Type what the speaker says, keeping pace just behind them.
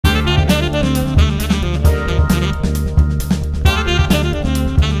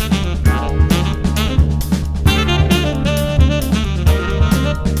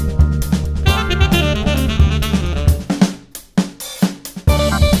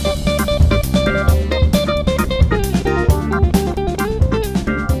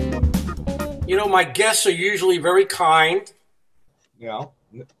my guests are usually very kind. Yeah.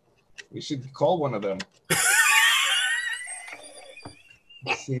 We should call one of them.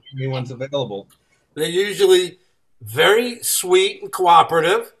 See if anyone's available. They're usually very sweet and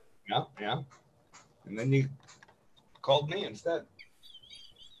cooperative. Yeah, yeah. And then you called me instead.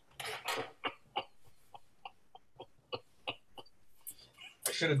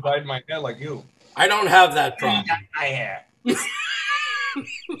 I should have dyed my hair like you. I don't have that problem. My hair.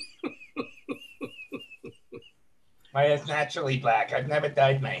 My hair's naturally black. I've never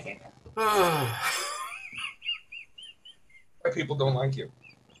dyed my hair. Why people don't like you?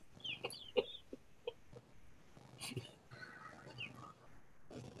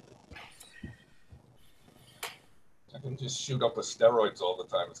 I can just shoot up with steroids all the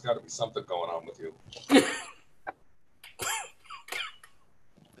time. It's got to be something going on with you.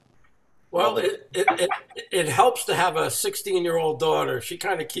 Well, it helps to have a 16-year-old daughter. She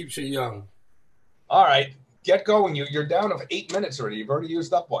kind of keeps you young. All right, get going. You're down of 8 minutes already. You've already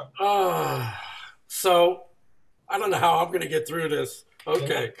used up one. So I don't know how I'm going to get through this.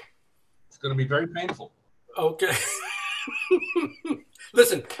 Okay. It's going to be very painful. Okay.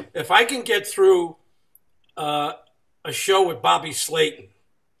 Listen, if I can get through a show with Bobby Slayton,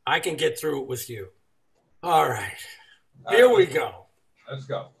 I can get through it with you. All right. Here we go. Let's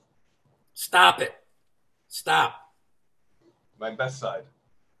go. Stop it. Stop. My best side.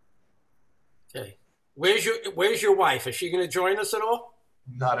 Okay. Where's your wife? Is she going to join us at all?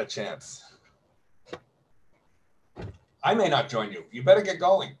 Not a chance. I may not join you. You better get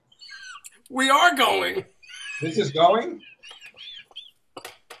going. We are going. This is going?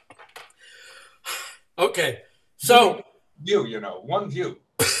 Okay. So. One view.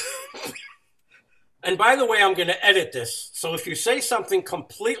 And by the way, I'm going to edit this. So if you say something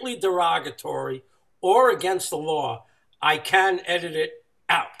completely derogatory or against the law, I can edit it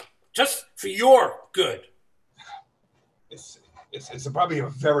out. Just for your good. It's probably a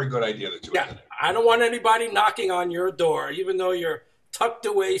very good idea that you edit it. I don't want anybody knocking on your door, even though you're tucked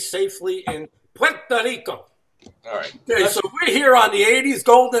away safely in Puerto Rico. All right. Okay, so we're here on the 80s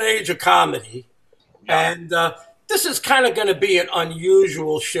golden age of comedy. Yeah. And this is kind of going to be an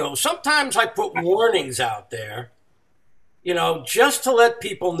unusual show. Sometimes I put warnings out there, just to let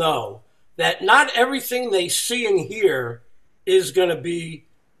people know that not everything they see and hear is going to be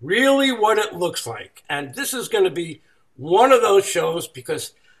really what it looks like. And this is going to be one of those shows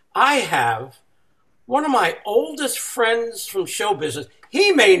because I have one of my oldest friends from show business.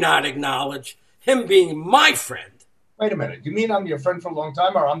 He may not acknowledge him being my friend. Wait a minute. You mean I'm your friend for a long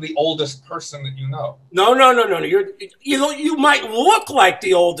time, or I'm the oldest person that you know? No. You might look like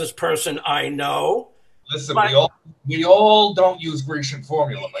the oldest person I know. Listen, we all don't use Grecian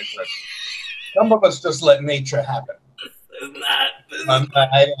formula, my friend. Some of us just let nature happen.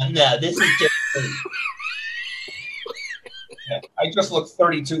 No, this is just. I just looked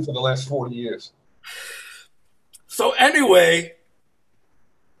 32 for the last 40 years. So anyway,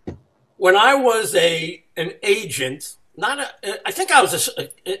 when I was an agent, I think I was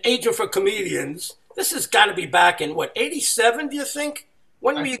an agent for comedians. This has got to be back in, 87, do you think?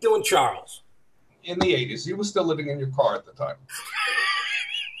 When were you doing Charles? In the 80s. You were still living in your car at the time.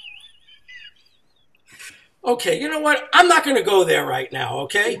 Okay, you know what? I'm not going to go there right now,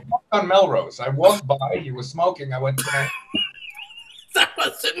 okay? You walked on Melrose. I walked by. You were smoking. I went to That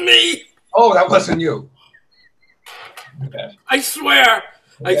wasn't me. Oh, that wasn't you. Okay. I swear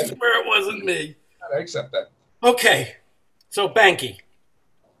it wasn't me. I accept that. Okay, so Banky,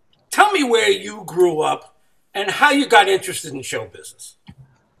 tell me where you grew up and how you got interested in show business.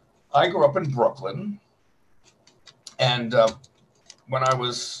 I grew up in Brooklyn, and when I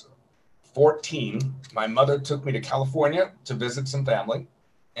was 14, my mother took me to California to visit some family,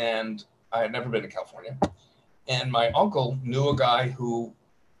 and I had never been to California. And my uncle knew a guy who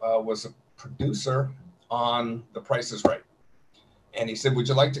was a producer on The Price is Right. And he said, would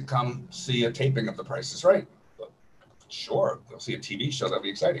you like to come see a taping of The Price is Right? But, sure, go see a TV show. That'd be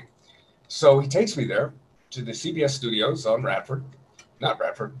exciting. So he takes me there to the CBS studios on Radford. Not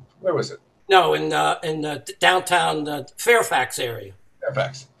Radford. Where was it? No, in downtown Fairfax area.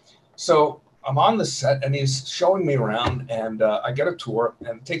 Fairfax. So I'm on the set, and he's showing me around, and I get a tour,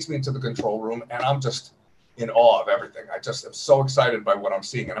 and takes me into the control room, and I'm just in awe of everything. I just am so excited by what I'm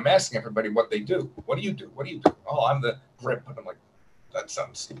seeing, and I'm asking everybody what they do. What do you do? What do you do? Oh, I'm the grip. And I'm like, that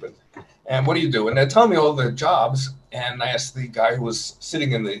sounds stupid. And what do you do? And they're telling me all the jobs, and I asked the guy who was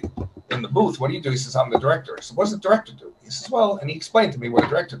sitting in the booth, what do you do? He says, I'm the director. I said, what does the director do? He says, well, and he explained to me what a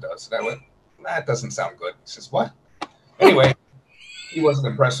director does. And I went, that doesn't sound good. He says, what? Anyway, he wasn't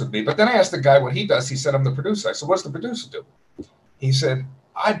impressed with me. But then I asked the guy what he does. He said, I'm the producer. I said, what does the producer do? He said,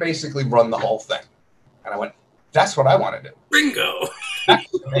 I basically run the whole thing. And I went, that's what I want to do. Bingo.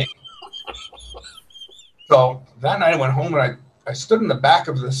 That's me. So that night I went home and I stood in the back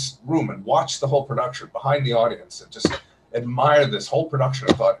of this room and watched the whole production behind the audience and just admired this whole production.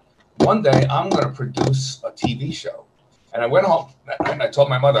 I thought, one day I'm going to produce a TV show. And I went home that night and I told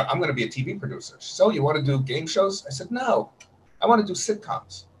my mother, I'm going to be a TV producer. She said, oh, you want to do game shows? I said, no, I want to do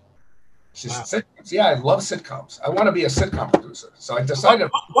sitcoms. She said, sitcoms? Yeah, I love sitcoms. I want to be a sitcom producer. So I decided.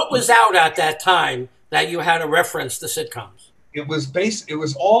 What was out at that time that you had a reference to sitcoms? It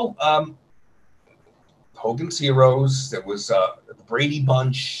was all Hogan's Heroes. There was the Brady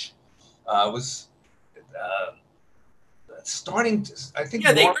Bunch. Was starting to, I think.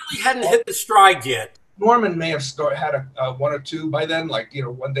 Yeah, they really hadn't hit the stride yet. Norman may have had one or two by then, like, you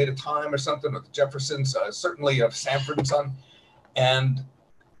know, One Day at a Time or something, with the Jeffersons, certainly of Sanford and Son, and it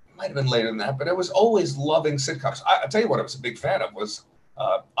might have been later than that, but I was always loving sitcoms. I tell you what I was a big fan of was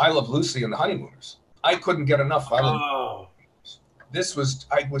I Love Lucy and the Honeymooners. I couldn't get enough. I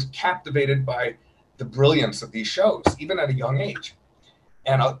was captivated by the brilliance of these shows, even at a young age.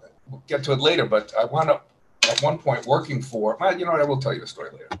 And I'll get to it later, but I wound up at one point working for, well, you know what, I will tell you the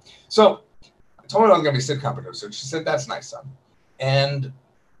story later. So I told her I was going to be a sitcom producer. She said, that's nice, son. And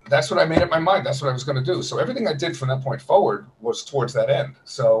that's what I made up my mind. That's what I was going to do. So everything I did from that point forward was towards that end.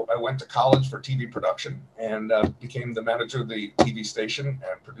 So I went to college for TV production and became the manager of the TV station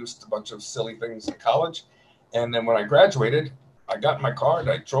and produced a bunch of silly things in college. And then when I graduated, I got in my car and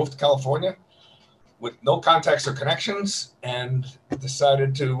I drove to California with no contacts or connections and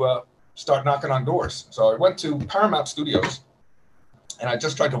decided to start knocking on doors. So I went to Paramount Studios and I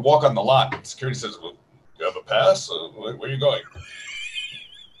just tried to walk on the lot. Security says, well, you have a pass? Where are you going?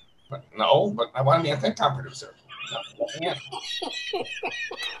 No, but I want to be a sitcom producer.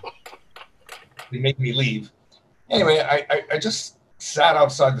 They made me leave. Anyway, I just sat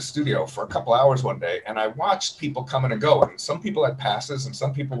outside the studio for a couple hours one day and I watched people coming and go. And some people had passes and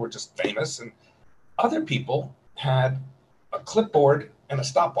some people were just famous. And other people had a clipboard and a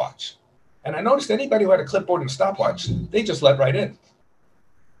stopwatch. And I noticed anybody who had a clipboard and a stopwatch, they just let right in.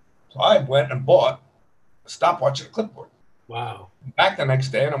 So I went and bought a stopwatch and a clipboard. Wow. Back the next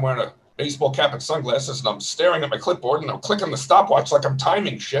day and I'm wearing a baseball cap and sunglasses and I'm staring at my clipboard and I'm clicking the stopwatch like I'm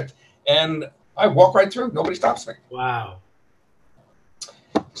timing shit. And I walk right through. Nobody stops me. Wow.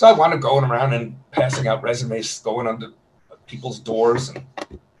 So I wound up going around and passing out resumes, going under people's doors and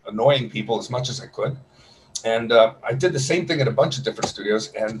annoying people as much as I could. And I did the same thing at a bunch of different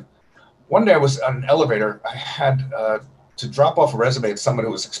studios. And one day I was on an elevator. I had to drop off a resume at someone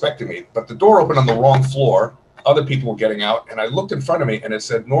who was expecting me, but the door opened on the wrong floor. Other people were getting out, and I looked in front of me, and it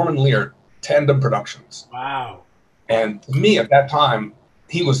said Norman Lear, Tandem Productions. Wow. And to me, at that time,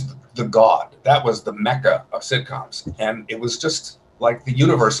 he was the god. That was the mecca of sitcoms. And it was just like the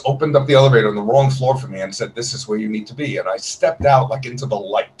universe opened up the elevator on the wrong floor for me and said, this is where you need to be. And I stepped out like into the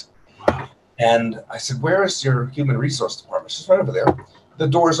light. Wow. And I said, where is your human resource department? She's right over there. The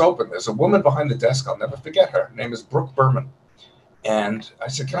door's open. There's a woman behind the desk. I'll never forget her. Her name is Brooke Berman. And I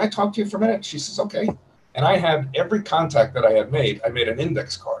said, can I talk to you for a minute? She says, okay. And I had every contact that I had made. I made an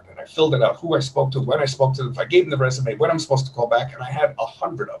index card and I filled it out, who I spoke to, when I spoke to them, if I gave them the resume, when I'm supposed to call back. And I had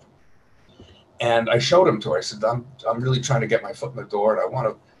 100 of them. And I showed them to her. I said, I'm really trying to get my foot in the door and I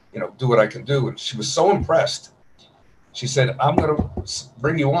want to, do what I can do. And she was so impressed. She said, I'm going to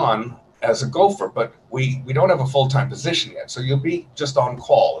bring you on as a gopher, but we don't have a full-time position yet. So you'll be just on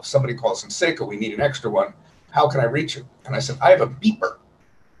call. If somebody calls in sick or we need an extra one, how can I reach you? And I said, I have a beeper.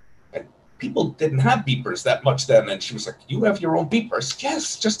 And people didn't have beepers that much then. And she was like, you have your own beeper? I said,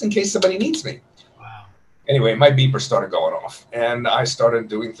 yes, just in case somebody needs me. Wow. Anyway, my beeper started going off. And I started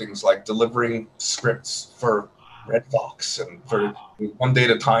doing things like delivering scripts for Red Fox and for One Day at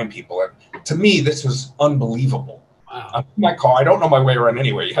a Time people. And to me, this was unbelievable. Wow. I'm in my car. I don't know my way around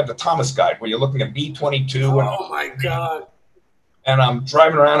anywhere. You have the Thomas Guide where you're looking at B-22. Oh, my God. And I'm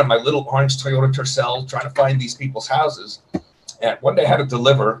driving around in my little orange Toyota Tercel trying to find these people's houses. And one day I had to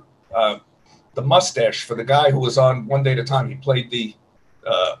deliver the mustache for the guy who was on One Day at a Time. He played the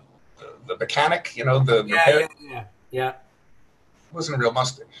mechanic, the repair. Yeah. It wasn't a real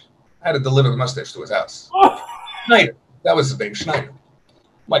mustache. I had to deliver the mustache to his house. Oh. Schneider. That was his name, Schneider. I'm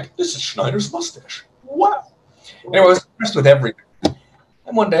like, this is Schneider's mustache. Wow. Anyway, I was impressed with everything.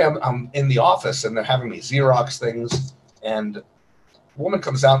 And one day I'm in the office and they're having me Xerox things. And a woman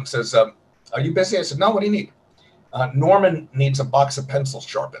comes out and says, are you busy? I said, no, what do you need? Norman needs a box of pencils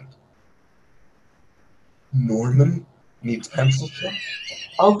sharpened. Norman needs pencils sharpened?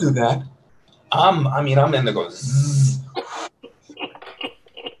 I'll do that. I'm in there going, zzz.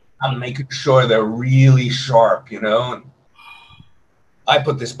 I'm making sure they're really sharp, And I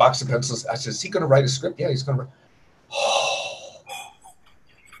put this box of pencils. I said, is he going to write a script? Yeah, he's going to write.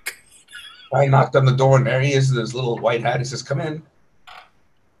 I knocked on the door, and there he is with his little white hat. He says, come in.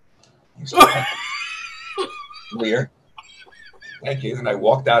 He's weird. Thank you. And I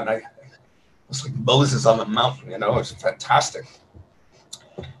walked out, and I was like Moses on the mountain, you know. It was fantastic.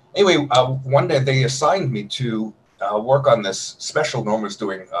 Anyway, one day they assigned me to work on this special Norm was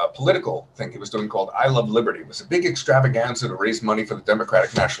doing, a political thing he was doing called I Love Liberty. It was a big extravaganza to raise money for the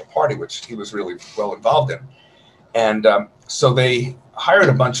Democratic National Party, which he was really well involved in. And so they hired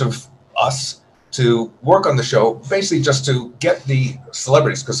a bunch of us to work on the show, basically just to get the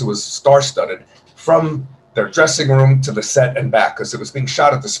celebrities, because it was star-studded, from their dressing room to the set and back, because it was being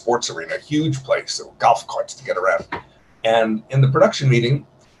shot at the sports arena, a huge place. There were golf carts to get around. And in the production meeting,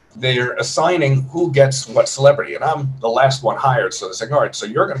 they're assigning who gets what celebrity. And I'm the last one hired. So they're saying, all right, so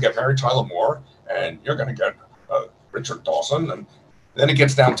you're going to get Mary Tyler Moore, and you're going to get Richard Dawson. And then it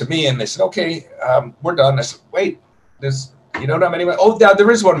gets down to me, and they said, okay, we're done. I said, wait, you don't have anyone? Oh,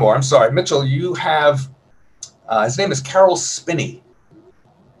 there is one more. I'm sorry. Mitchell, you have, his name is Carol Spinney.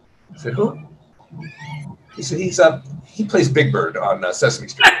 I said, who? He said, he plays Big Bird on Sesame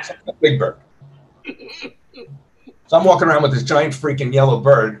Street. Big Bird. So I'm walking around with this giant freaking yellow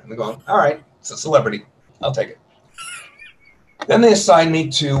bird, and they're going, all right, it's a celebrity. I'll take it. Then they assigned me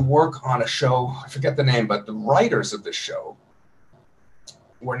to work on a show. I forget the name, but the writers of this show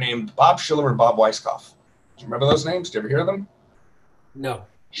were named Bob Schiller and Bob Weisskopf. Do you remember those names? Did you ever hear them? No.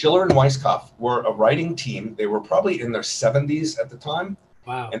 Schiller and Weisskopf were a writing team. They were probably in their 70s at the time.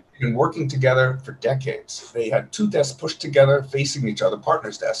 Wow. And they've been working together for decades. They had two desks pushed together, facing each other,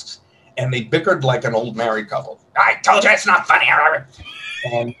 partners' desks, and they bickered like an old married couple. I told you it's not funny.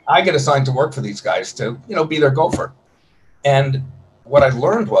 And I get assigned to work for these guys to, be their gopher. And what I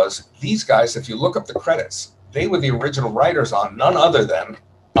learned was these guys, if you look up the credits, they were the original writers on none other than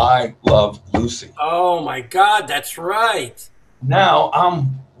I Love Lucy. Oh, my God, that's right. Now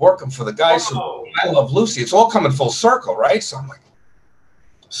I'm working for the guys who I Love Lucy. It's all coming full circle, right? So I'm like,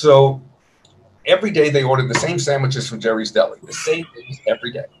 so every day they ordered the same sandwiches from Jerry's Deli, the same things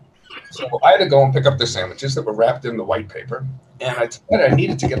every day. So I had to go and pick up the sandwiches that were wrapped in the white paper. And I decided I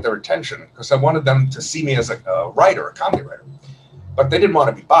needed to get their attention because I wanted them to see me as a writer, a comedy writer. But they didn't want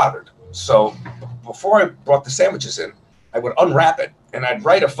to be bothered. So before I brought the sandwiches in, I would unwrap it and I'd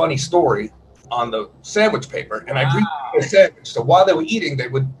write a funny story on the sandwich paper and I'd read the sandwich. So while they were eating, they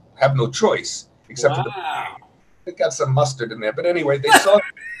would have no choice except for it got some mustard in there. But anyway, they saw it.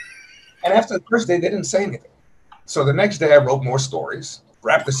 And after the first day, they didn't say anything. So the next day I wrote more stories,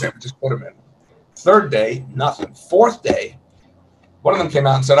 wrapped the sandwiches, put them in. Third day, nothing. Fourth day, one of them came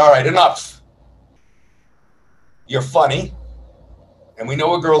out and said, all right, enough. You're funny. And we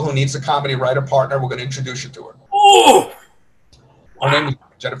know a girl who needs a comedy writer partner. We're going to introduce you to her. Oh! Her name is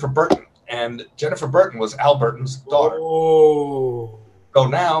Jennifer Burton. And Jennifer Burton was Al Burton's daughter. Oh. So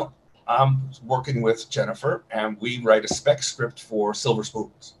now I'm working with Jennifer, and we write a spec script for Silver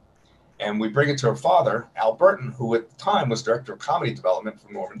Spoons. And we bring it to her father, Al Burton, who at the time was director of comedy development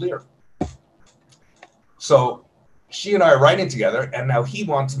for Norman Lear. So she and I are writing together, and now he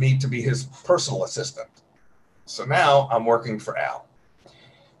wants me to be his personal assistant. So now I'm working for Al.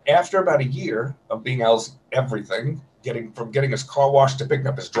 After about a year of being Al's everything, getting his car washed to picking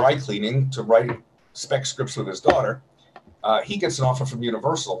up his dry cleaning to writing spec scripts with his daughter, he gets an offer from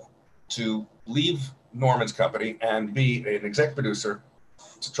Universal to leave Norman's company and be an exec producer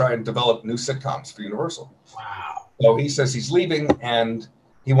to try and develop new sitcoms for Universal. Wow. So he says he's leaving and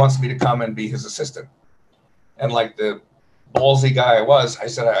he wants me to come and be his assistant. And like the ballsy guy I was, I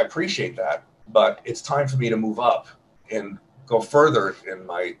said, I appreciate that, but it's time for me to move up and go further in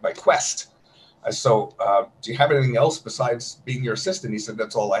my quest. So do you have anything else besides being your assistant? He said,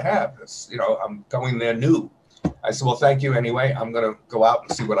 that's all I have. I'm going there new. I said, well, thank you anyway. I'm going to go out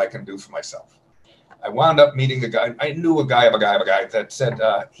and see what I can do for myself. I wound up meeting a guy. I knew a guy that said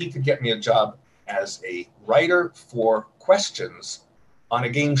he could get me a job as a writer for questions on a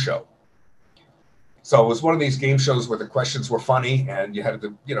game show. So it was one of these game shows where the questions were funny and you had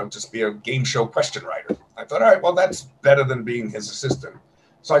to, just be a game show question writer. I thought, all right, well, that's better than being his assistant.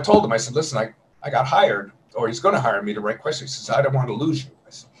 So I told him, I said, listen, I got hired, or he's going to hire me to write questions. He says, I don't want to lose you. I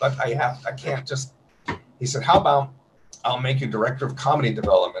said, but I can't just. He said, how about I'll make you director of comedy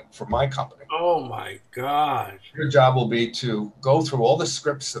development for my company. Oh, my God. Your job will be to go through all the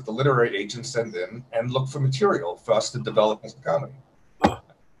scripts that the literary agents send in and look for material for us to develop as a comedy.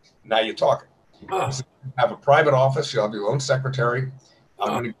 Now you're talking. So you have a private office. You'll have your own secretary. I'm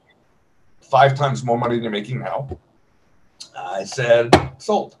going to give you 5 times more money than you're making now. I said,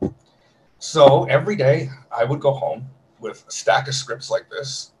 sold. So every day I would go home with a stack of scripts like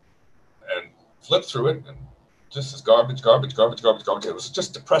this and flipped through it, and just as garbage, garbage, garbage, garbage, garbage. It was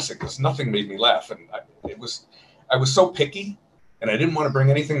just depressing because nothing made me laugh. And I was so picky, and I didn't want to bring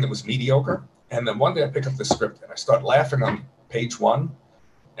anything that was mediocre. And then one day I pick up the script and I start laughing on page 1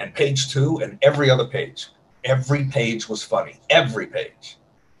 and page 2 and every other page. Every page was funny. Every page.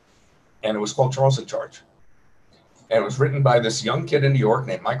 And it was called Charles in Charge. And it was written by this young kid in New York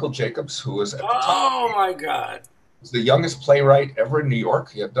named Michael Jacobs, who was at the time. Oh, my God. He was the youngest playwright ever in New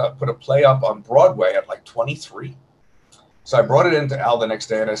York. He had put a play up on Broadway at like 23. So I brought it into Al the next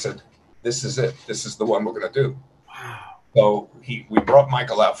day and I said, this is it. This is the one we're going to do. Wow. So we brought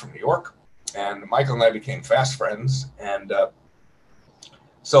Michael out from New York, and Michael and I became fast friends. And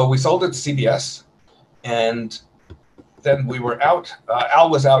so we sold it to CBS, and then we were out. Al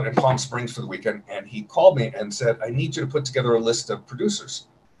was out in Palm Springs for the weekend, and he called me and said, I need you to put together a list of producers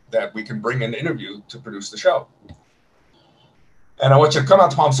that we can bring in interview to produce the show. And I want you to come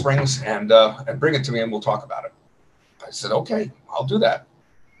out to Palm Springs and bring it to me, and we'll talk about it. I said, okay, I'll do that.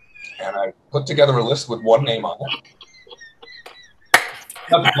 And I put together a list with one name on it.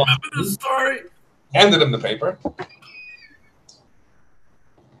 I remember the story. Handed him the paper.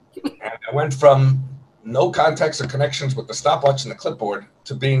 And I went from no contacts or connections with the stopwatch and the clipboard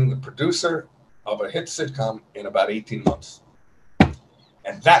to being the producer of a hit sitcom in about 18 months.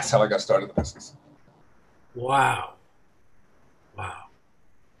 And that's how I got started in the business. Wow. Wow.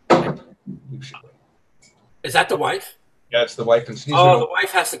 You should. Is that the wife? Yeah, it's the wife. And she's the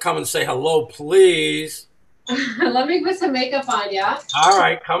wife has to come and say hello, please. Let me put some makeup on, yeah? All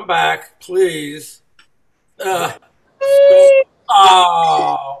right, come back, please. Oh.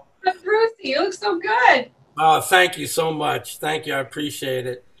 Brucey, you look so good. Oh, thank you so much. Thank you. I appreciate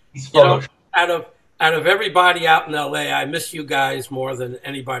it. You know, out of everybody out in LA, I miss you guys more than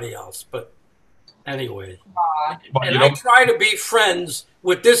anybody else. But anyway. And I try to be friends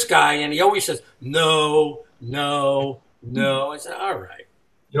with this guy, and he always says, no, no, no. I said, all right.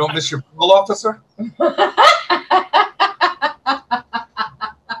 You don't miss your parole officer?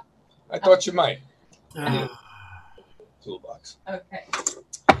 I thought you might. Toolbox. Okay.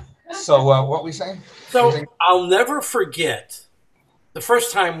 So what were we saying? So I'll never forget the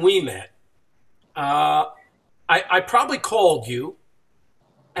first time we met. I probably called you,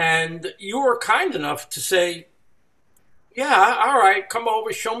 and you were kind enough to say, yeah, all right, come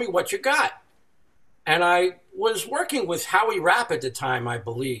over, show me what you got. And I was working with Howie Rapp at the time, I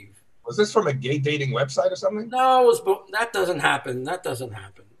believe. Was this from a gay dating website or something? No, that doesn't happen. That doesn't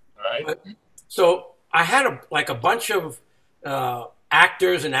happen. All right. But, so I had a bunch of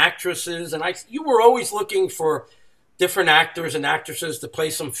actors and actresses, and you were always looking for different actors and actresses to play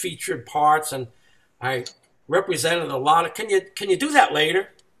some featured parts, and I represented a lot of. Can you do that later?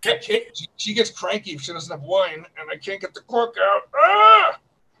 She gets cranky if she doesn't have wine, and I can't get the cork out. Ah!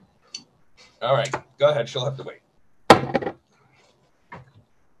 All right, go ahead. She'll have to wait.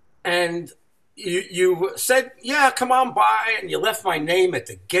 And you said, yeah, come on by, and you left my name at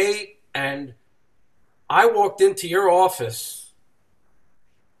the gate, and I walked into your office.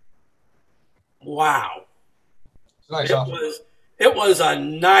 Wow. It's a nice office. It was a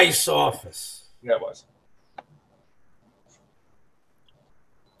nice office. Yeah, it was.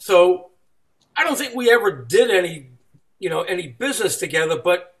 So I don't think we ever did any business together,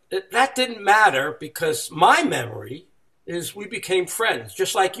 but that didn't matter because my memory is we became friends.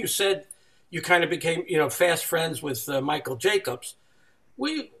 Just like you said, you kind of became, fast friends with Michael Jacobs.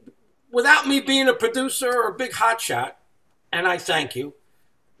 Without me being a producer or a big hotshot, and I thank you,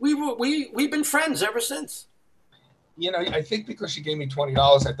 we've been friends ever since. I think because she gave me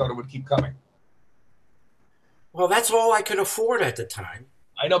 $20, I thought it would keep coming. Well, that's all I could afford at the time.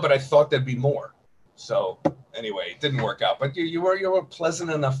 I know, but I thought there'd be more. So anyway, it didn't work out. But you were a pleasant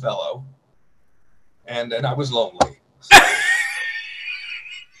enough fellow, and I was lonely. So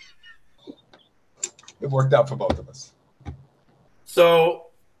it worked out for both of us. So,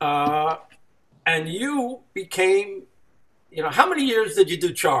 and you became, how many years did you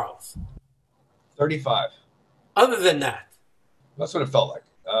do Charles? 35. Other than that? That's what it felt like.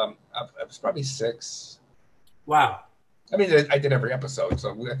 It was probably 6. Wow. I mean, I did every episode,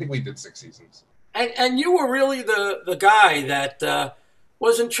 so I think we did 6 seasons. And you were really the guy that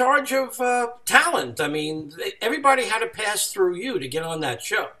was in charge of talent. I mean, everybody had to pass through you to get on that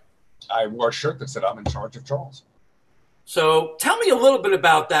show. I wore a shirt that said, I'm in charge of Charles. So tell me a little bit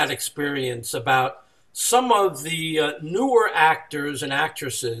about that experience, about some of the newer actors and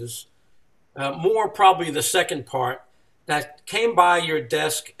actresses, more probably the second part, that came by your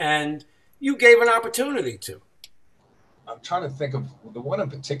desk and you gave an opportunity to. I'm trying to think of the one in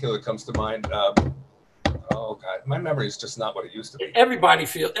particular that comes to mind. Oh God, my memory is just not what it used to be.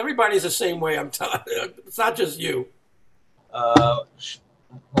 Everybody's the same way. I'm telling you. It's not just you. Oh,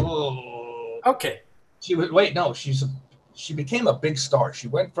 Okay. She became a big star. She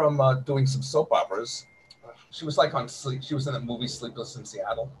went from doing some soap operas. She was like on Sleep. She was in the movie Sleepless in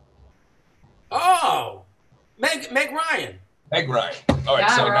Seattle. Oh, Meg Ryan. Meg Ryan. All right,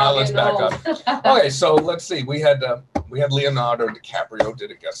 Yeah, so we're now all let's getting back up. old. Okay, so let's see. We had Leonardo DiCaprio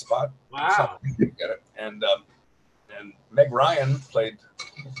did a guest spot. Wow. Get it? And Meg Ryan played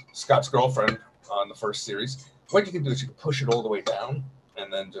Scott's girlfriend on the first series. What you can do is you can push it all the way down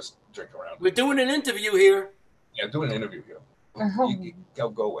and then just drink around. We're doing an interview here. Yeah, do an interview here. You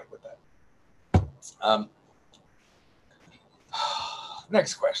go away with that.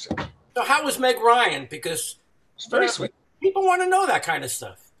 Next question. So how was Meg Ryan? Because She's very sweet. people want to know that kind of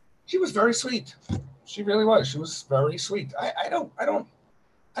stuff. She was very sweet. She really was. She was very sweet. I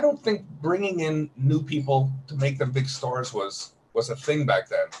don't think bringing in new people to make them big stars was a thing back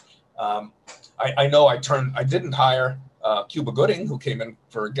then. I know I didn't hire Cuba Gooding, who came in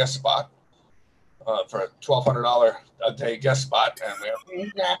for a guest spot for a $1,200 a day guest spot,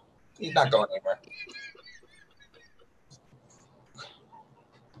 and nah, he's not going anywhere.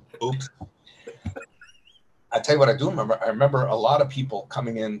 Oops. I tell you what I do remember. I remember a lot of people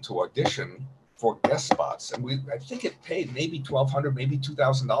coming in to audition for guest spots, and I think it paid maybe $1,200, maybe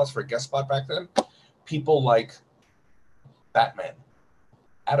 $2,000 for a guest spot back then. People like Batman,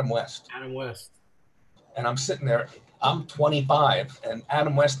 Adam West. And I'm sitting there, I'm 25, and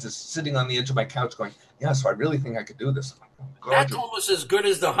Adam West is sitting on the edge of my couch going, yeah, so I really think I could do this. That's almost as good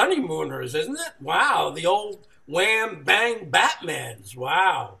as the Honeymooners, isn't it? Wow, the old wham, bang Batmans.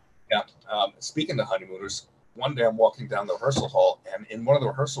 Wow. Yeah. Speaking of Honeymooners, one day I'm walking down the rehearsal hall, and in one of the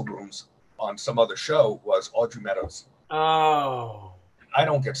rehearsal rooms on some other show was Audrey Meadows. Oh. I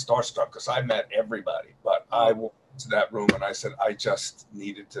don't get starstruck because I met everybody, but I walked into that room and I said, I just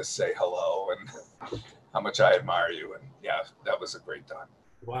needed to say hello and how much I admire you. And yeah, that was a great time.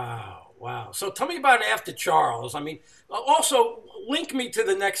 Wow. So tell me about After Charles. I mean, also link me to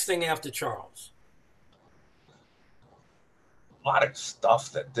the next thing after Charles. A lot of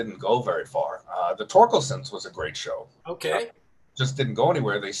stuff that didn't go very far. The Torkelsons was a great show. Okay. Just didn't go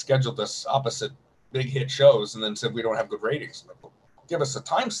anywhere. They scheduled us opposite big hit shows and then said, we don't have good ratings. Give us a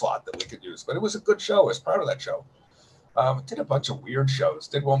time slot that we could use. But it was a good show. I was proud of that show. Did a bunch of weird shows.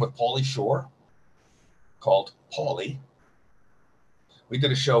 Did one with Pauly Shore called Pauly. We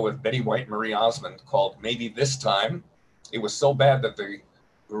did a show with Betty White and Marie Osmond called Maybe This Time. It was so bad that the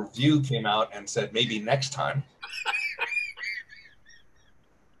review came out and said, maybe next time.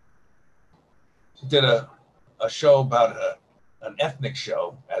 She did a show about an ethnic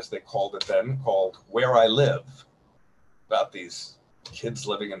show, as they called it then, called Where I Live, about these kids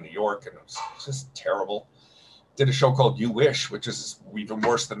living in New York, and it was just terrible. Did a show called You Wish, which is even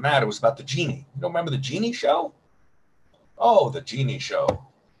worse than that. It was about the genie. You don't remember the genie show? Oh, the genie show.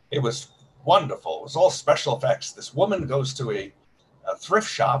 It was wonderful. It was all special effects. This woman goes to a thrift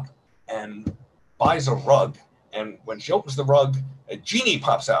shop and buys a rug, and when she opens the rug, a genie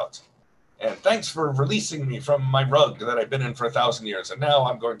pops out. And thanks for releasing me from my rug that I've been in for 1,000 years. And now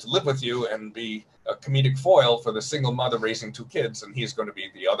I'm going to live with you and be a comedic foil for the single mother raising 2 kids. And he's going to be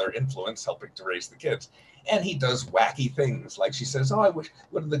the other influence helping to raise the kids. And he does wacky things. Like she says, oh, I wish,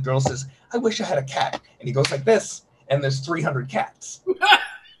 one of the girls says, I wish I had a cat. And he goes like this. And there's 300 cats.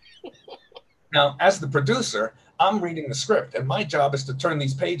 Now, as the producer, I'm reading the script. And my job is to turn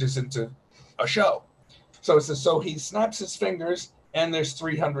these pages into a show. So it says, so he snaps his fingers and there's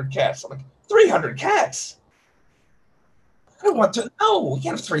 300 cats. I'm like, 300 cats? I don't want to. No, we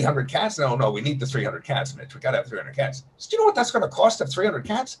can't have 300 cats. No, we need the 300 cats, Mitch. We got to have 300 cats. So do you know what that's going to cost to have 300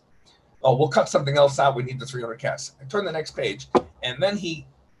 cats? Oh, we'll cut something else out. We need the 300 cats. I turn the next page, and then he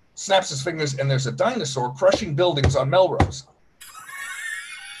snaps his fingers, and there's a dinosaur crushing buildings on Melrose.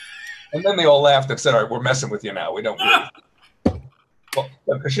 And then they all laughed and said, all right, we're messing with you now. We don't really. Well,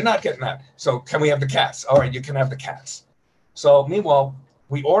 because you're not getting that. So can we have the cats? All right, you can have the cats. So meanwhile,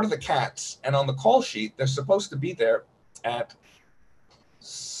 we order the cats, and on the call sheet, they're supposed to be there at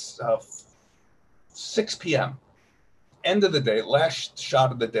 6 p.m. End of the day, last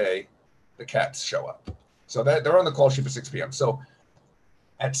shot of the day, the cats show up. So they're on the call sheet for 6 p.m. So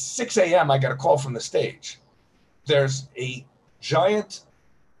at 6 a.m., I got a call from the stage. There's a giant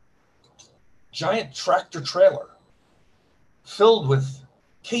tractor trailer filled with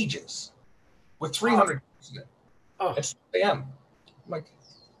cages with 300 kids in it. At 6 a.m. I'm like,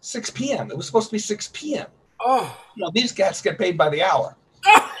 6 p.m. It was supposed to be 6 p.m. Oh. You know, these cats get paid by the hour.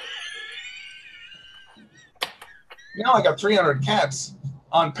 Now I got 300 cats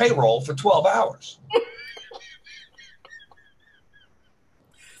on payroll for 12 hours.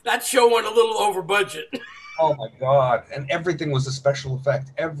 That show went a little over budget. Oh my God. And everything was a special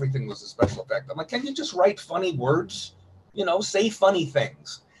effect. Everything was a special effect. I'm like, can you just write funny words? You know, say funny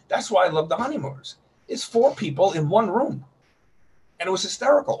things. That's why I love The Honeymooners. It's 4 people in one room. And it was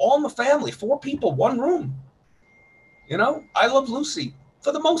hysterical. All in the family, 4 people, one room. You know, I Love Lucy,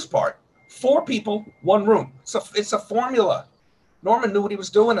 for the most part. 4 people, one room. It's a formula. Norman knew what he was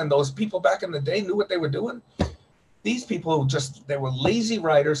doing, and those people back in the day knew what they were doing. These people who just, they were lazy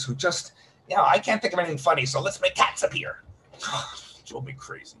writers who just, you know, I can't think of anything funny, so let's make cats appear. Drove me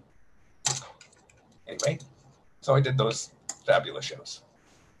crazy. Anyway, so I did those fabulous shows.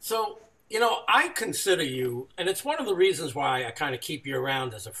 So, you know, I consider you, and it's one of the reasons why I kind of keep you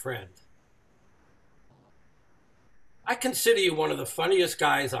around as a friend. I consider you one of the funniest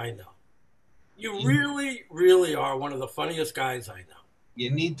guys I know. You really, really are one of the funniest guys I know.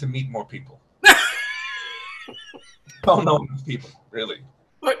 You need to meet more people. Don't know enough people, really.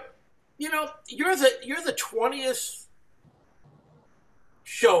 But you know, you're the 20th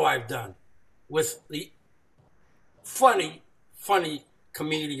show I've done with the funny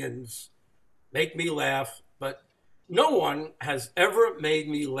comedians make me laugh, but no one has ever made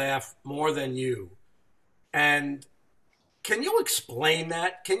me laugh more than you. And can you explain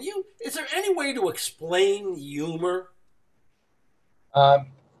that? Is there any way to explain humor?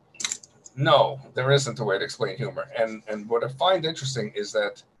 No, there isn't a way to explain humor. And what I find interesting is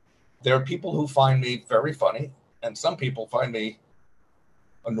that there are people who find me very funny, and some people find me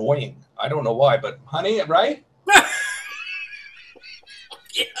annoying. I don't know why, but honey, right?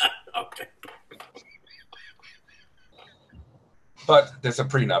 Yeah, okay. But there's a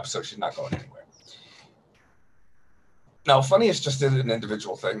prenup, so she's not going anywhere. Now, funny is just an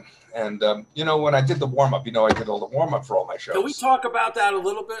individual thing. And, you know, when I did the warm-up, you know, I did all the warm-up for all my shows. Can we talk about that a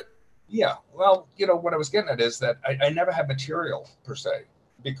little bit? Yeah. Well, you know, what I was getting at is that I never had material, per se,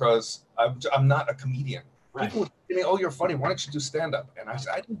 because I'm not a comedian. Right. People would say to me, oh, you're funny. Why don't you do stand-up? And I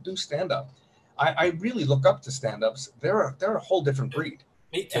said, I don't do stand-up. I really look up to stand-ups. They're a whole different breed.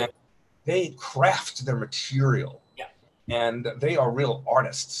 Me too. And they craft their material. Yeah. And they are real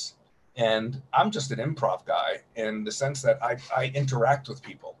artists. And I'm just an improv guy in the sense that I interact with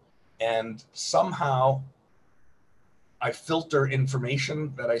people. And somehow I filter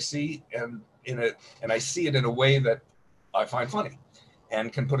information that I see and I see it in a way that I find funny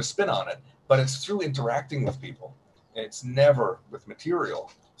and can put a spin on it. But it's through interacting with people. It's never with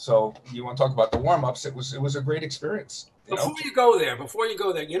material. So you want to talk about the warm-ups, it was a great experience. Before you go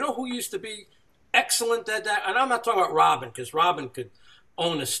there, you know who used to be excellent at that? And I'm not talking about Robin, because Robin could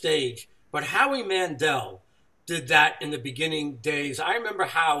own a stage, but Howie Mandel did that in the beginning days. I remember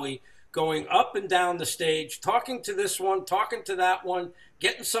Howie going up and down the stage, talking to this one, talking to that one,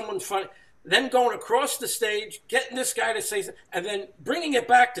 getting someone funny, then going across the stage, getting this guy to say something, and then bringing it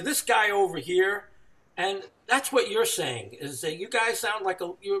back to this guy over here. And that's what you're saying, is that you guys sound like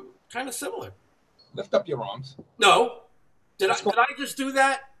you're kind of similar. Lift up your arms. No. Did I just do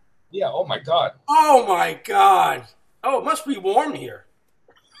that? Yeah, oh my God. Oh my God. Oh, it must be warm here.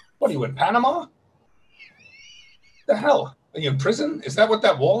 What are you, in Panama? The hell? Are you in prison? Is that what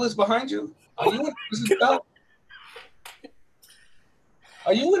that wall is behind you? Are you in prison, Bell?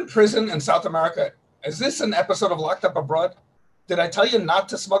 Are you in prison in South America? Is this an episode of Locked Up Abroad? Did I tell you not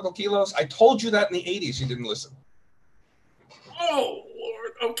to smuggle kilos? I told you that in the 80s. You didn't listen. Oh,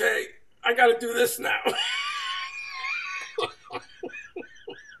 Lord. Okay. I got to do this now.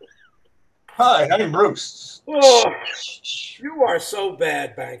 Hi, I'm Bruce. Oh, you are so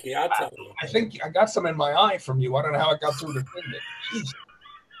bad, Banky. I'll tell you. I think I got some in my eye from you. I don't know how it got through the thing.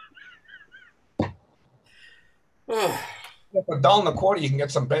 If a $1 and a quarter, you can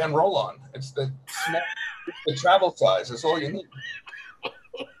get some band roll-on. It's the travel size. That's all you need.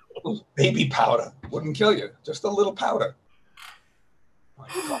 Baby powder wouldn't kill you. Just a little powder.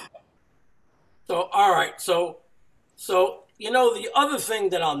 So, all right. So, you know, the other thing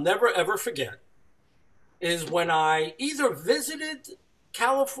that I'll never, ever forget is when I either visited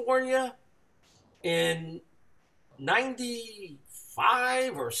California in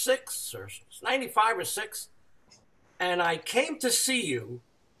 95 or 6 or 95 or 6, and I came to see you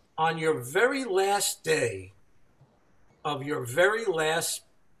on your very last day of your very last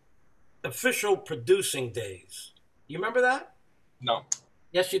official producing days. You remember that? No.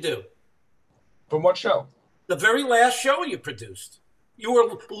 Yes, you do. From what show? The very last show you produced. You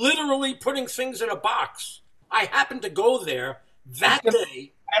were literally putting things in a box. I happened to go there that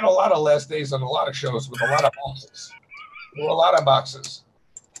day. I had a lot of last days on a lot of shows with a lot of boxes. There were a lot of boxes.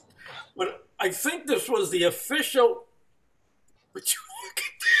 But I think this was the official...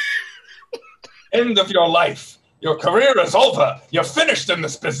 End of your life. Your career is over. You're finished in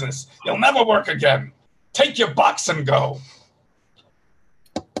this business. You'll never work again. Take your box and go.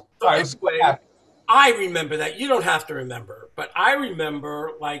 So anyway, I remember that. You don't have to remember, but I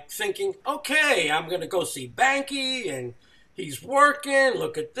remember like thinking, okay, I'm going to go see Banky and he's working.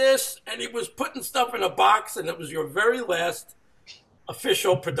 Look at this. And he was putting stuff in a box, and it was your very last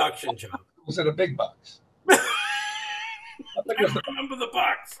official production job. Was it a big box? I remember the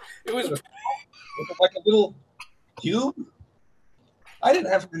box. It was like a little cube. I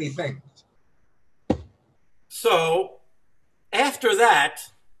didn't have many things. So after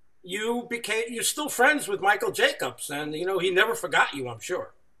that, you're still friends with Michael Jacobs, and you know he never forgot you, I'm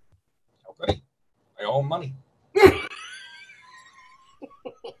sure. Okay, I owe him money.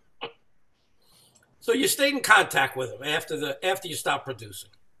 So you stayed in contact with him after you stopped producing.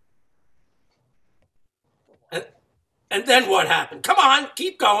 And then what happened? Come on,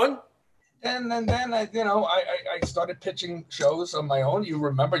 keep going. And then I started pitching shows on my own. You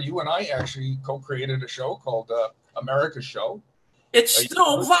remember, you and I actually co-created a show called America's Show. It's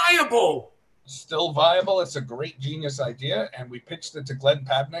still viable. Still viable. It's a great genius idea, and we pitched it to Glenn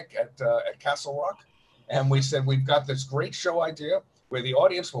Padnick at Castle Rock, and we said we've got this great show idea where the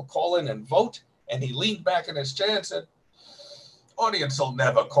audience will call in and vote. And he leaned back in his chair and said, audience will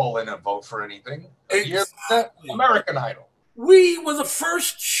never call in and vote for anything. Exactly. American Idol. We were the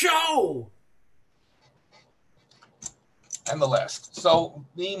first show. And the last. So,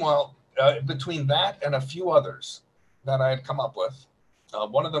 meanwhile, between that and a few others that I had come up with,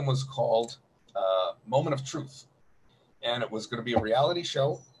 one of them was called Moment of Truth. And it was going to be a reality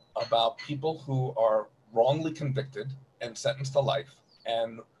show about people who are wrongly convicted and sentenced to life.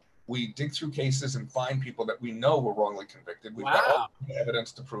 And we dig through cases and find people that we know were wrongly convicted. We've got all the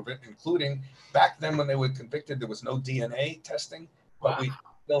evidence to prove it, including back then when they were convicted, there was no DNA testing, but we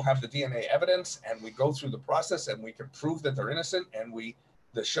still have the DNA evidence, and we go through the process and we can prove that they're innocent. And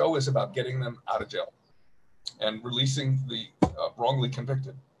the show is about getting them out of jail and releasing the wrongly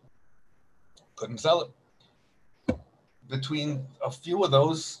convicted. Couldn't sell it. Between a few of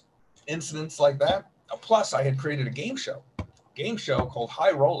those incidents like that, plus I had created a game show called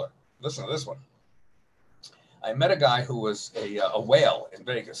High Roller. Listen to this one. I met a guy who was a whale in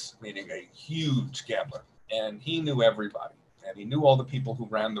Vegas, meaning a huge gambler, and he knew everybody, and he knew all the people who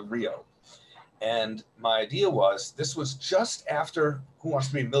ran the Rio. And my idea was, this was just after Who Wants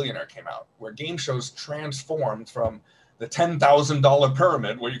to Be a Millionaire came out, where game shows transformed from the $10,000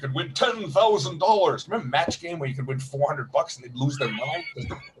 pyramid where you could win $10,000. Remember Match Game where you could win $400 and they'd lose their mind?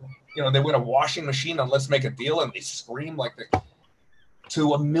 They win a washing machine on Let's Make a Deal and they scream like to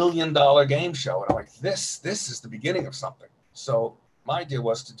 $1 million game show. And I'm like, this is the beginning of something. So my idea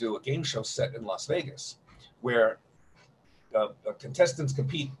was to do a game show set in Las Vegas where contestants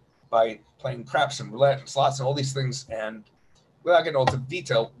compete by playing craps and roulette and slots and all these things. And without getting into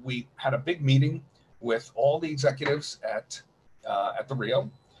detail, we had a big meeting with all the executives at the Rio.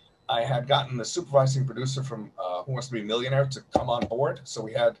 I had gotten the supervising producer from Who Wants to Be a Millionaire to come on board. So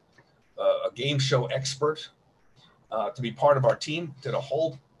we had a game show expert to be part of our team, did a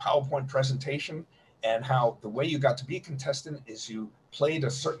whole PowerPoint presentation, and how the way you got to be a contestant is you played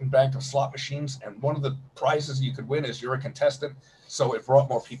a certain bank of slot machines, and one of the prizes you could win is you're a contestant. So it brought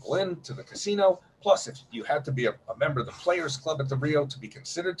more people in to the casino. Plus, if you had to be a member of the Players Club at the Rio to be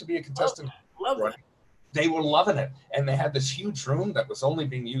considered to be a contestant, they were loving it. And they had this huge room that was only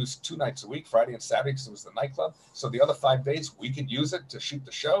being used 2 nights a week, Friday and Saturday, because it was the nightclub. So the other 5 days, we could use it to shoot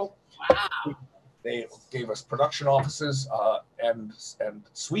the show. Wow. They gave us production offices and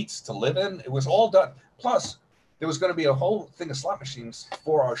suites to live in. It was all done. Plus, there was going to be a whole thing of slot machines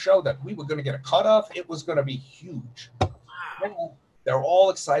for our show that we were going to get a cut of. It was going to be huge. Wow. They're all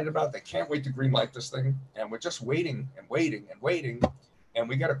excited about it. They can't wait to greenlight this thing. And we're just waiting and waiting and waiting. And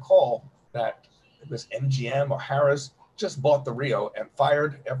we got a call that it was MGM or Harrah's just bought the Rio and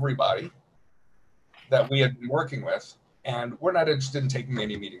fired everybody that we had been working with. And we're not interested in taking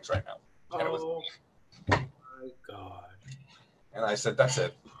any meetings right now. And it was, oh my God. And I said, that's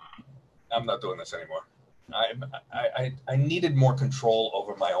it. I'm not doing this anymore. I needed more control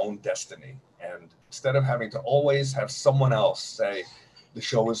over my own destiny. And instead of having to always have someone else say, the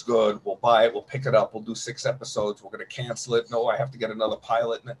show is good, we'll buy it, we'll pick it up, we'll do 6 episodes, we're going to cancel it. No, I have to get another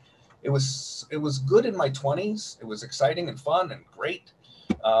pilot. And it was good in my 20s. It was exciting and fun and great.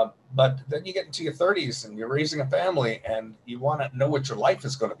 But then you get into your 30s and you're raising a family and you want to know what your life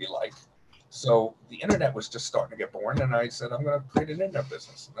is going to be like. So the internet was just starting to get born. And I said, I'm going to create an internet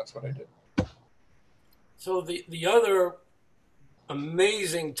business. And that's what I did. So the other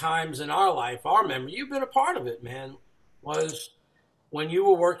amazing times in our life, our memory, you've been a part of it, man, was when you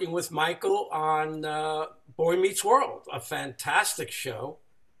were working with Michael on Boy Meets World, a fantastic show.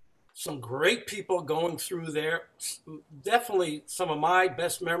 Some great people going through there. Definitely some of my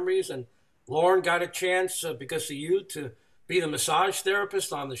best memories. And Lauren got a chance because of you to be the massage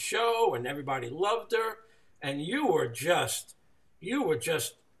therapist on the show, and everybody loved her. And you were just, I'm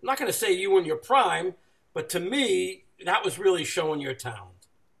not going to say you in your prime, but to me, that was really showing your talent.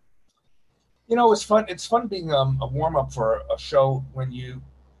 You know, it's fun. It's fun being a warm up for a show when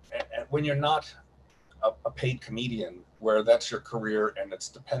you're not a paid comedian, where that's your career and it's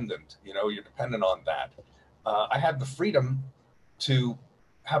dependent. You know, you're dependent on that. I had the freedom to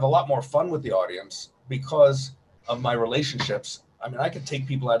have a lot more fun with the audience because of my relationships. I mean, I could take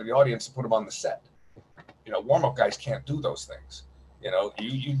people out of the audience and put them on the set. You know, warm up guys can't do those things. You know,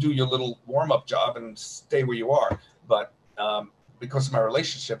 you do your little warm up job and stay where you are. But because of my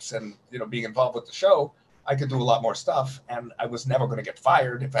relationships and, you know, being involved with the show, I could do a lot more stuff, and I was never going to get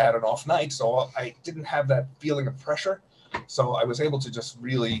fired if I had an off night. So I didn't have that feeling of pressure. So I was able to just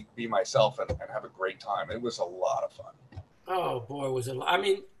really be myself and have a great time. It was a lot of fun. Oh boy, was it! I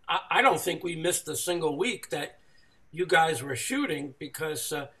mean, I don't think we missed a single week that you guys were shooting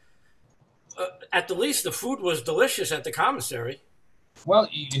because at the least the food was delicious at the commissary. Well,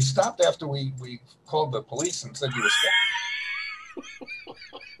 you stopped after we called the police and said you were stopped.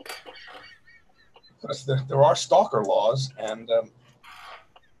 Because there are stalker laws, and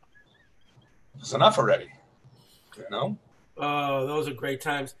it's enough already, you know? Oh, those are great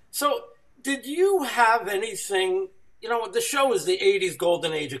times. So, did you have anything? You know, the show is the 80s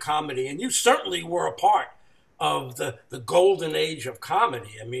golden age of comedy, and you certainly were a part of the golden age of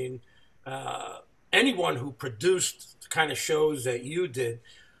comedy. I mean, anyone who produced the kind of shows that you did,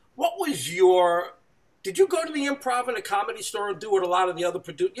 what was your... Did you go to the Improv and the Comedy Store and do what a lot of the other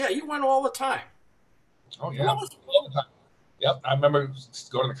producers... Yeah, you went all the time. Oh, yeah. All the time. Yep. I remember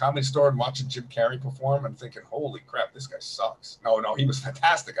going to the Comedy Store and watching Jim Carrey perform and thinking, holy crap, this guy sucks. No, he was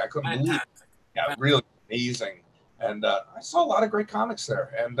fantastic. I couldn't believe it. Yeah, really amazing. And I saw a lot of great comics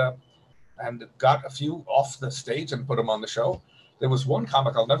there, and got a few off the stage and put them on the show. There was one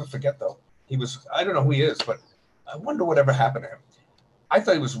comic I'll never forget, though. I don't know who he is, but I wonder whatever happened to him. I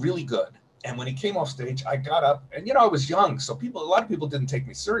thought he was really good. And when he came off stage, I got up, and, you know, I was young, so a lot of people didn't take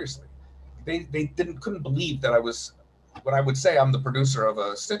me seriously. They couldn't believe that I was, when I would say I'm the producer of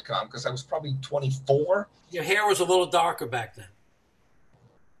a sitcom, because I was probably 24. Your hair was a little darker back then.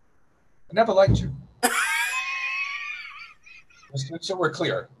 I never liked you. So we're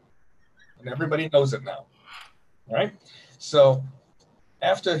clear. And everybody knows it now. All right? So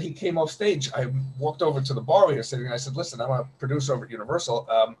after he came off stage, I walked over to the bar we were sitting, and I said, listen, I'm a producer over at Universal.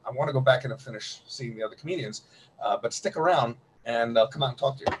 I want to go back in and finish seeing the other comedians, but stick around, and I'll come out and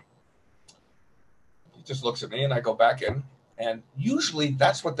talk to you. He just looks at me, and I go back in, and usually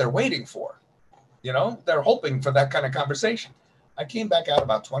that's what they're waiting for. You know, they're hoping for that kind of conversation. I came back out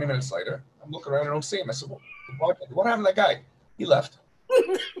about 20 minutes later. I'm looking around, I don't see him. I said, what happened to that guy? He left.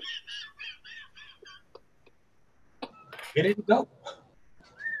 He didn't go.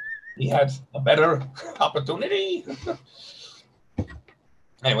 He had a better opportunity.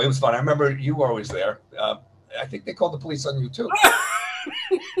 Anyway, it was fun. I remember you were always there. I think they called the police on you, too.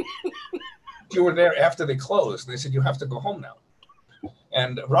 You were there after they closed. They said, you have to go home now.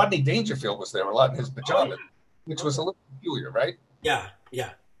 And Rodney Dangerfield was there a lot in his pajamas, which was a little peculiar, right? Yeah.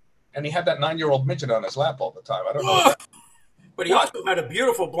 And he had that 9-year-old midget on his lap all the time. I don't know. But he also had a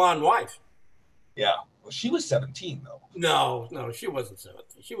beautiful blonde wife. Yeah. Well, she was 17, though. No, she wasn't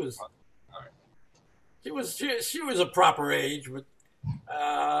 17. She was... All right. She was a proper age, but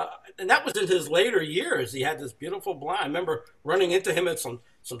and that was in his later years. He had this beautiful blonde. I remember running into him at some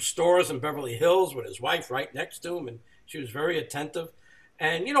stores in Beverly Hills with his wife right next to him, and she was very attentive.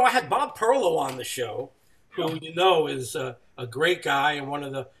 And you know, I had Bob Perlow on the show, who you know is a great guy and one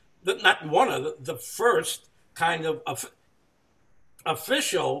of the first kind of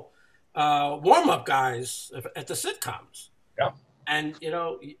official warm-up guys at the sitcoms. Yeah. And you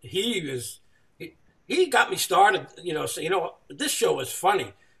know, he got me started, you know, so, you know, this show was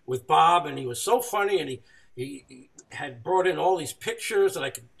funny with Bob, and he was so funny, and he had brought in all these pictures that I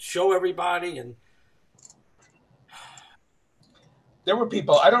could show everybody. And there were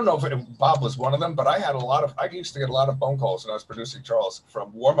people, I don't know if Bob was one of them, but I used to get a lot of phone calls when I was producing Charles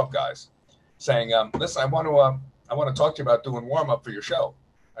from warm-up guys saying, listen, I want to talk to you about doing warm-up for your show.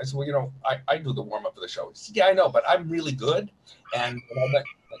 I said, well, you know, I do the warm-up for the show. He said, yeah, I know, but I'm really good. And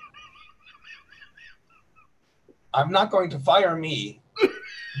I'm not going to fire me,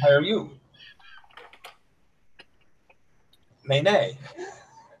 hire you. Nay.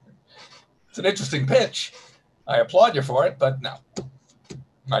 It's an interesting pitch. I applaud you for it, but no.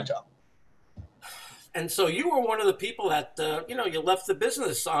 My job. And so you were one of the people that, you left the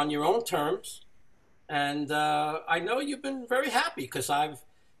business on your own terms. And I know you've been very happy because I've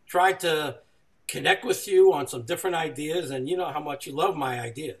tried to connect with you on some different ideas, and you know how much you love my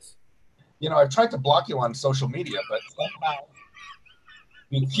ideas. I've tried to block you on social media, but somehow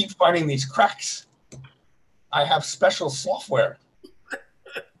you keep finding these cracks. I have special software.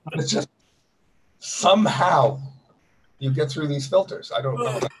 It's just somehow you get through these filters. I don't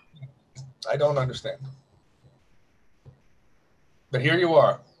understand. But here you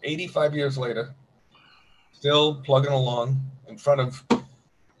are, 85 years later, still plugging along in front of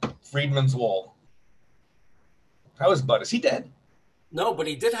Friedman's Wall. How is Bud? Is he dead? No, but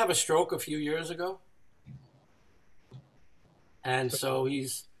he did have a stroke a few years ago. And so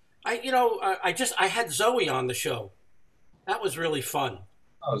I had Zoe on the show. That was really fun.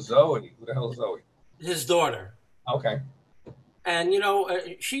 Oh, Zoe. Who the hell is Zoe? His daughter. Okay. And,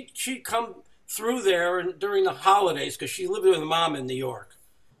 she'd come through there during the holidays because she lived with her mom in New York.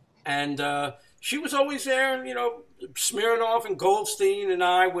 And she was always there, Smirnoff and Goldstein and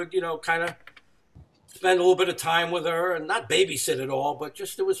I would, kind of spend a little bit of time with her and not babysit at all, but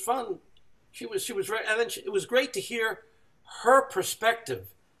just it was fun. She was right. And then it was great to hear her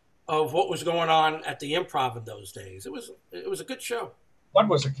perspective of what was going on at the Improv in those days. It was a good show. Bud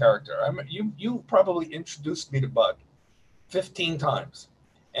was a character. I mean, you probably introduced me to Bud 15 times,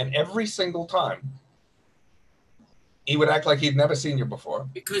 and every single time he would act like he'd never seen you before.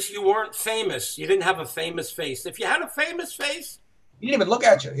 Because you weren't famous. You didn't have a famous face. If you had a famous face, he didn't even look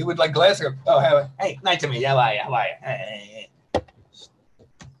at you. He would like glance at you. Oh, hey, nice to meet you. How are you? How are you? Hey.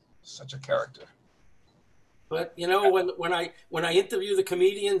 Such a character. But when I interview the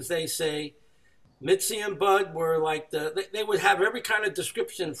comedians, they say Mitzi and Bud were like they would have every kind of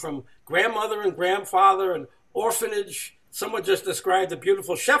description from grandmother and grandfather and orphanage. Someone just described the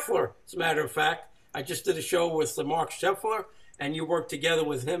beautiful Scheffler, as a matter of fact. I just did a show with Mark Scheffler, and you worked together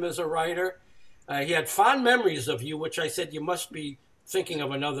with him as a writer. He had fond memories of you, which I said you must be thinking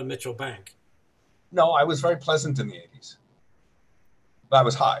of another Mitchell Bank. No, I was very pleasant in the 80s. But I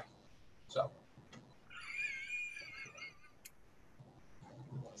was high, so.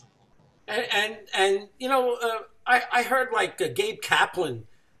 And I heard like Gabe Kaplan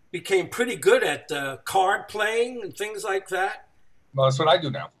became pretty good at card playing and things like that. Well, that's what I do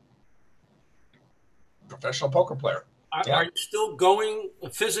now. Professional poker player. Are you still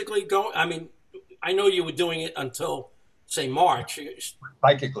physically going? I mean, I know you were doing it until, say, March.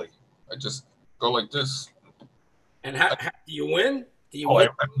 Psychically. I just go like this. And how do you win? Win?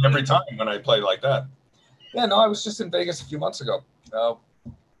 Every time when I play like that. Yeah, no, I was just in Vegas a few months ago.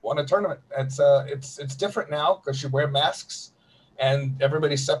 Won a tournament. It's different now because you wear masks and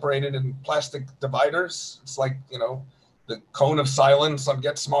everybody's separated in plastic dividers. It's like, the cone of silence on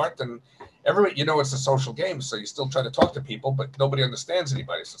Get Smart, and everybody, it's a social game, so you still try to talk to people, but nobody understands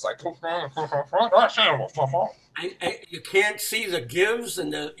anybody. So it's like, you can't see the gives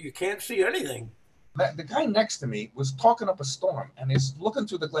and you can't see anything. The guy next to me was talking up a storm, and he's looking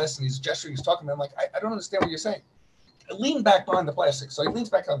through the glass and he's gesturing, he's talking to me. I'm like, I don't understand what you're saying. I lean back behind the plastic. So he leans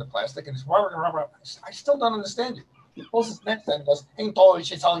back on the plastic and he's, I still don't understand you. He pulls his neck down and goes,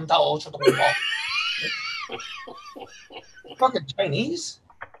 fucking Chinese?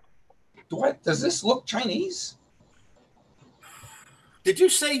 Does this look Chinese? Did you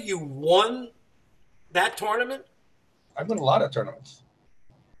say you won that tournament? I've won a lot of tournaments.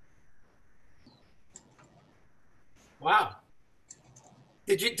 Wow.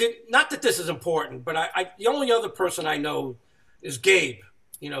 Not that this is important, but the only other person I know is Gabe,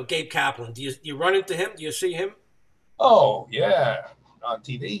 Gabe Kaplan. Do you run into him? Do you see him? Oh, yeah. On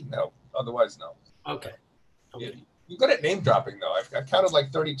TV? No. Otherwise, no. Okay. You're good at name dropping, though. I've counted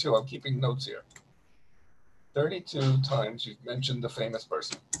like 32. I'm keeping notes here. 32 times you've mentioned the famous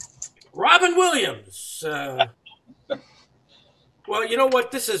person. Robin Williams. Well, you know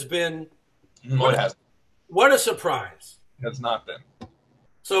what? This has been... What a surprise. It has not been.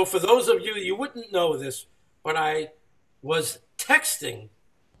 So for those of you wouldn't know this, but I was texting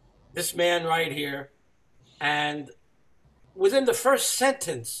this man right here, and within the first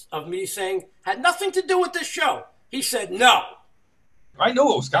sentence of me saying, had nothing to do with this show, he said no. I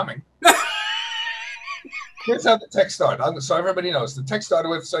knew it was coming. Here's how the text started. So everybody knows. The text started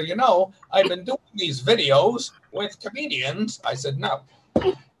with, I've been doing these videos with comedians. I said no.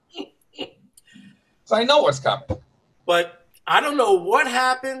 So I know what's coming. But I don't know what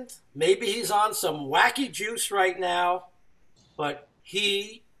happened. Maybe he's on some wacky juice right now. But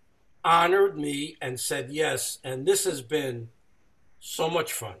he honored me and said yes. And this has been so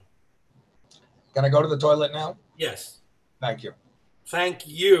much fun. Can I go to the toilet now? Yes. Thank you. Thank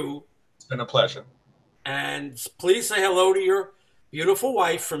you. It's been a pleasure. And please say hello to your beautiful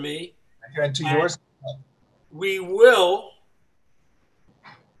wife for me. And to yours. We will.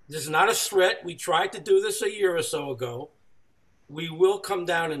 This is not a threat. We tried to do this a year or so ago. We will come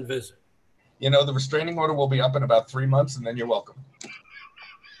down and visit. You know, the restraining order will be up in about 3 months, and then you're welcome.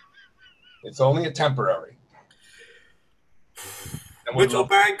 It's only a temporary. Mitchell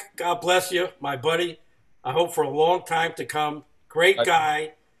Bank, God bless you, my buddy. I hope for a long time to come. Great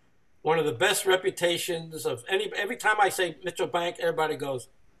guy. One of the best reputations of every time I say Mitchell Bank, everybody goes,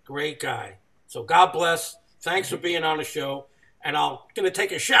 great guy. So God bless. Thanks for being on the show. And I'm going to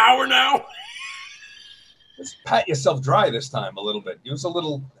take a shower now. Just pat yourself dry this time a little bit. Use a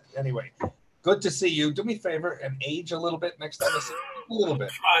little, anyway. Good to see you. Do me a favor and age a little bit next time I see you. A little bit.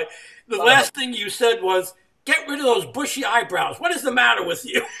 Try. The last thing you said was, get rid of those bushy eyebrows. What is the matter with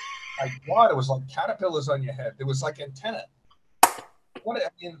you? My God, it was like caterpillars on your head. There was like antenna.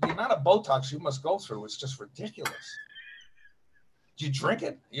 The amount of Botox you must go through is just ridiculous. Do you drink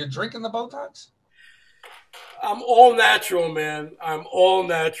it? You're drinking the Botox? I'm all natural, man. I'm all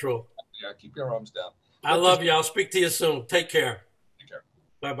natural. Yeah, keep your arms down. I love you. I'll speak to you soon. Take care. Take care.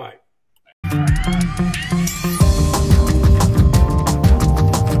 Bye-bye.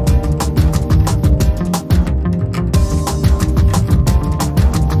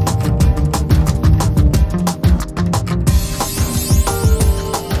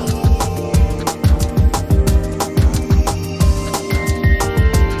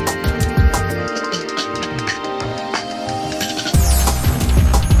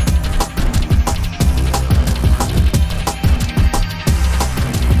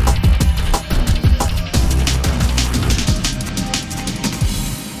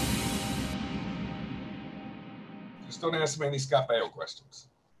 Don't ask me any Scott Baio questions.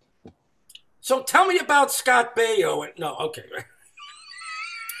 So tell me about Scott Baio. No, okay.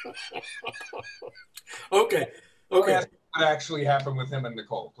 Okay. Don't ask me what actually happened with him and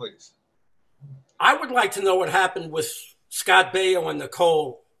Nicole, please. I would like to know what happened with Scott Baio and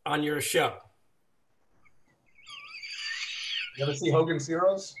Nicole on your show. You ever see Hogan's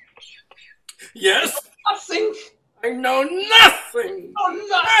Heroes? Yes. Nothing. I know nothing.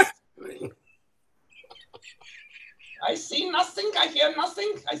 Oh, nothing. I see nothing. I hear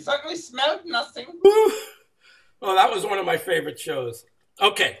nothing. I certainly smelled nothing. Well, that was one of my favorite shows.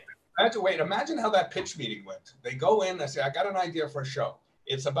 Okay. Imagine how that pitch meeting went. They go in, they say, I got an idea for a show.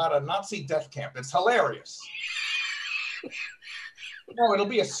 It's about a Nazi death camp. It's hilarious. No, it'll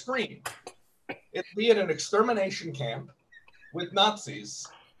be a screen. It'll be in an extermination camp with Nazis,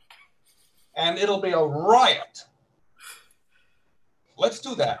 and it'll be a riot. Let's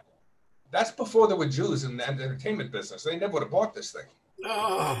do that. That's before there were Jews in the entertainment business. They never would have bought this thing.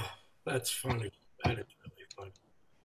 Oh, that's funny. That is